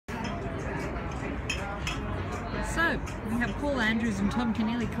So, we have Paul Andrews and Tom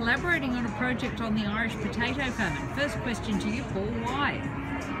Keneally collaborating on a project on the Irish potato famine. First question to you, Paul, why?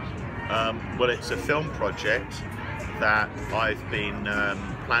 Well, it's a film project that I've been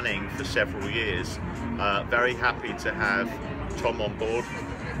planning for several years. Very happy to have Tom on board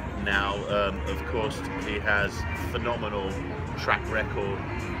now. Of course, he has phenomenal track record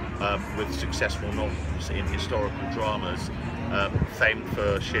with successful novels in historical dramas, famed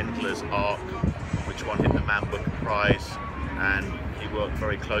for Schindler's Ark, which won him the Man Booker Prize, and he worked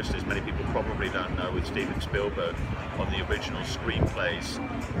very closely, as many people probably don't know, with Steven Spielberg on the original screenplays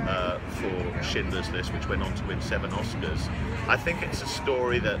for Schindler's List, which went on to win 7 Oscars. I think it's a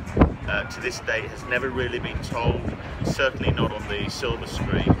story that to this day has never really been told, certainly not on the silver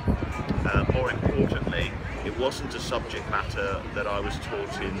screen. More importantly, it wasn't a subject matter that I was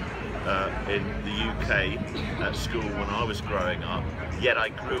taught in the UK at school when I was growing up, yet I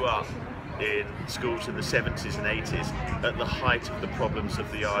grew up in schools in the 70s and 80s at the height of the problems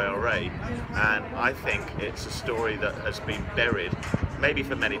of the IRA, and I think it's a story that has been buried, maybe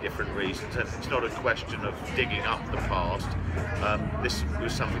for many different reasons, and it's not a question of digging up the past. This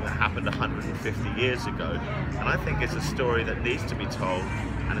was something that happened 150 years ago, and I think it's a story that needs to be told,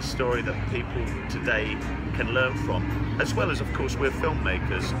 and a story that people today can learn from, as well as, of course, we're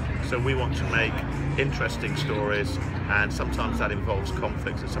filmmakers, so we want to make interesting stories, and sometimes that involves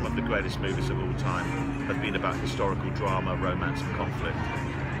conflict, and some of the greatest movies of all time have been about historical drama, romance and conflict.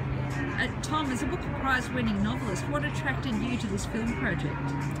 Tom, as a Booker Prize-winning novelist, what attracted you to this film project?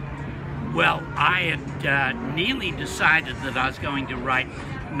 Well, I had nearly decided that I was going to write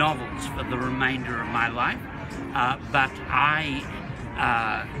novels for the remainder of my life, but I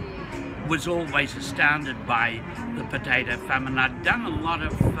was always astounded by the potato famine. I'd done a lot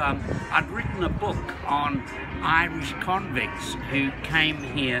of, I'd written a book on Irish convicts who came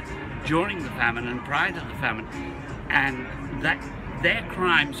here during the famine and prior to the famine, and that their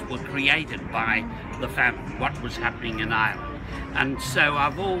crimes were created by the famine, what was happening in Ireland. And so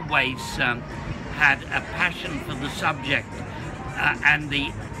I've always had a passion for the subject and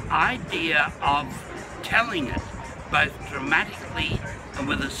the idea of telling it both dramatically and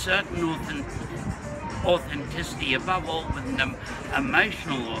with a certain authenticity, above all with an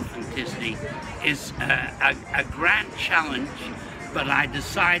emotional authenticity, is a grand challenge. But I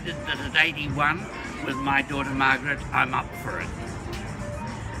decided that at 81, with my daughter Margaret, I'm up for it.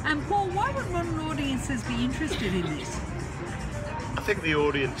 And Paul, why would modern audiences be interested in this? I think the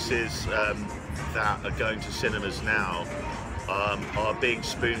audiences that are going to cinemas now are being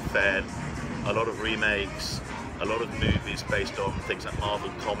spoon-fed a lot of remakes, a lot of movies based on things like Marvel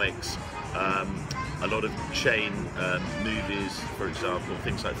Comics, a lot of chain movies, for example,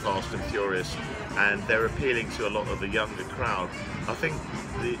 things like Fast and Furious, and they're appealing to a lot of the younger crowd. I think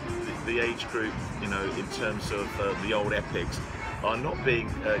the age group, you know, in terms of the old epics, are not being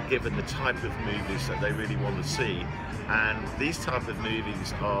given the type of movies that they really want to see. And these type of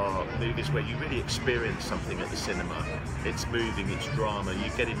movies are movies where you really experience something at the cinema. It's moving, it's drama, you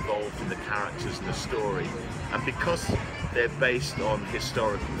get involved in the characters and the story. And because they're based on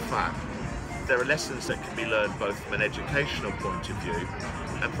historical fact, there are lessons that can be learned both from an educational point of view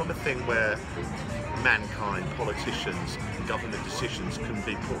and from a thing where mankind, politicians, government decisions can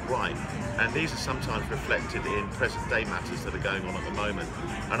be put right. And these are sometimes reflected in present day matters that are going on at the moment.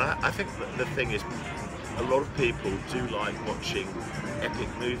 And I think that the thing is, a lot of people do like watching epic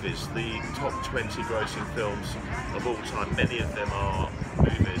movies. The top 20 grossing films of all time, many of them are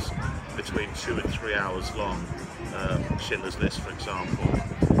movies between 2 and 3 hours long. Schindler's List, for example,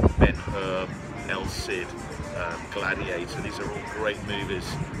 Ben-Hur, El Cid, Gladiator. These are all great movies,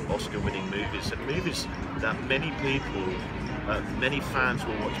 Oscar-winning movies, and movies that many people, many fans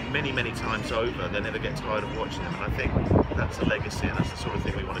will watch many, many times over. They never get tired of watching them, and I think that's a legacy, and that's the sort of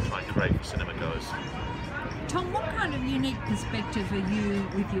thing we want to try and create for cinema goers. Tom, what kind of unique perspective are you,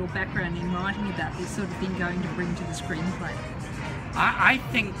 with your background in writing about this sort of thing, going to bring to the screenplay? I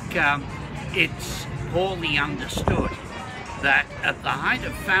think it's poorly understood that at the height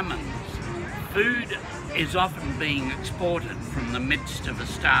of famines, food is often being exported from the midst of a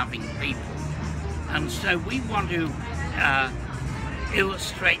starving people. And so we want to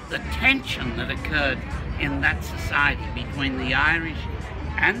illustrate the tension that occurred in that society between the Irish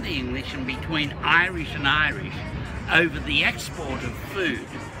and the English, and between Irish and Irish, over the export of food.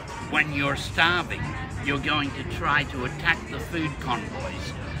 When you're starving, you're going to try to attack the food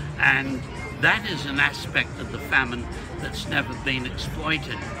convoys, and that is an aspect of the famine that's never been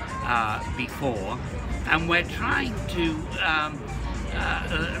exploited before, and we're trying to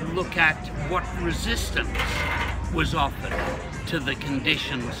look at what resistance was offered to the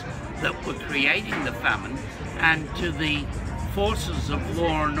conditions that were creating the famine and to the forces of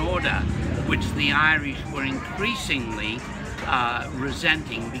law and order, which the Irish were increasingly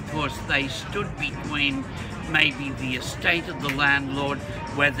resenting, because they stood between maybe the estate of the landlord,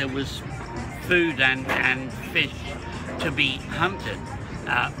 where there was food and fish to be hunted,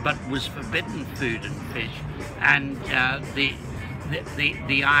 but was forbidden food and fish, and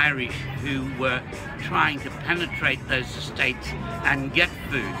the Irish who were trying to penetrate those estates and get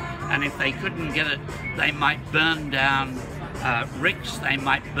food. And if they couldn't get it, they might burn down ricks, they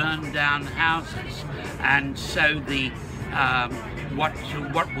might burn down houses. And so the what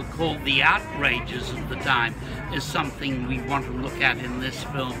were called the outrages of the time is something we want to look at in this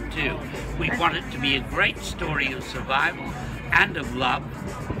film too. We want it to be a great story of survival and of love,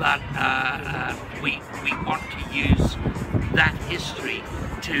 but we want to use that history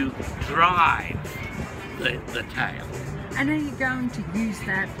to drive the tale. And are you going to use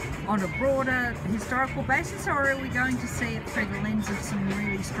that on a broader historical basis, or are we going to see it through the lens of some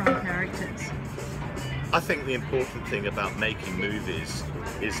really strong characters? I think the important thing about making movies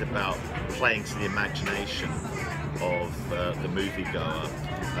is about playing to the imagination of the moviegoer.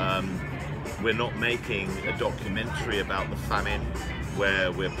 We're not making a documentary about the famine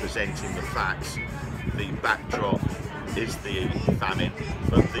where we're presenting the facts. The backdrop is the famine,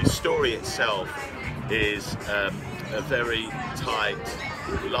 but the story itself is a very tight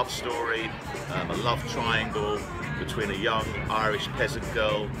love story, a love triangle between a young Irish peasant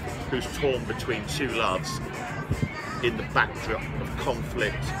girl who's torn between two loves in the backdrop of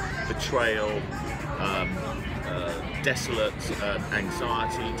conflict, betrayal, desolate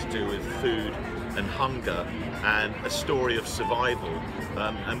anxiety to do with food and hunger, and a story of survival,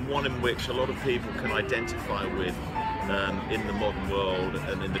 and one in which a lot of people can identify with in the modern world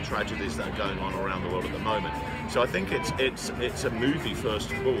and in the tragedies that are going on around the world at the moment. So I think it's a movie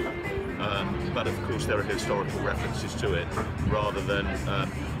first of all, but of course there are historical references to it rather than a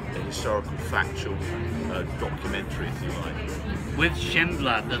historical factual documentary, if you like. With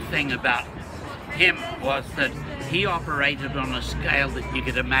Schindler, the thing about him was that he operated on a scale that you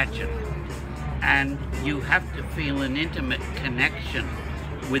could imagine, and you have to feel an intimate connection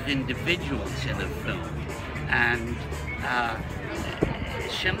with individuals in a film. And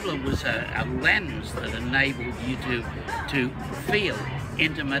Schindler was a lens that enabled you to feel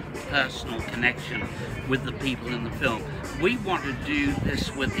intimate personal connection with the people in the film. We want to do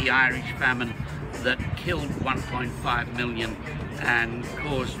this with the Irish famine that killed 1.5 million and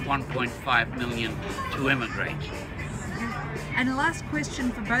caused 1.5 million to immigrate. And a last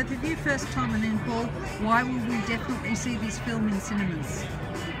question for both of you, first Tom and then Paul, why will we definitely see this film in cinemas?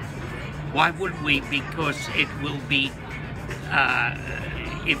 Why would we? Because it will be,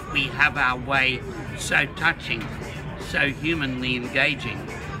 if we have our way, so touching, so humanly engaging,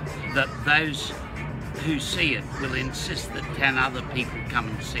 that those who see it will insist that 10 other people come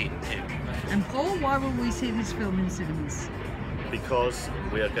and see it too. And Paul, why will we see this film in cinemas? Because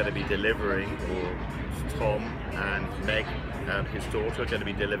we are going to be delivering, or Tom and Meg and his daughter are going to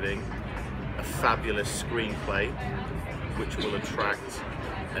be delivering a fabulous screenplay which will attract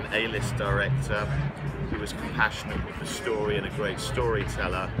an A-list director who is compassionate with the story and a great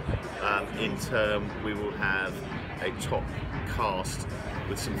storyteller. In turn, we will have a top cast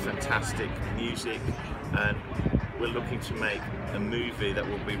with some fantastic music, and we're looking to make a movie that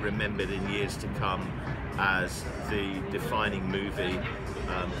will be remembered in years to come as the defining movie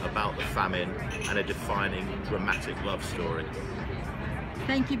about the famine and a defining dramatic love story.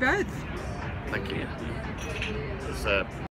 Thank you both. Thank you.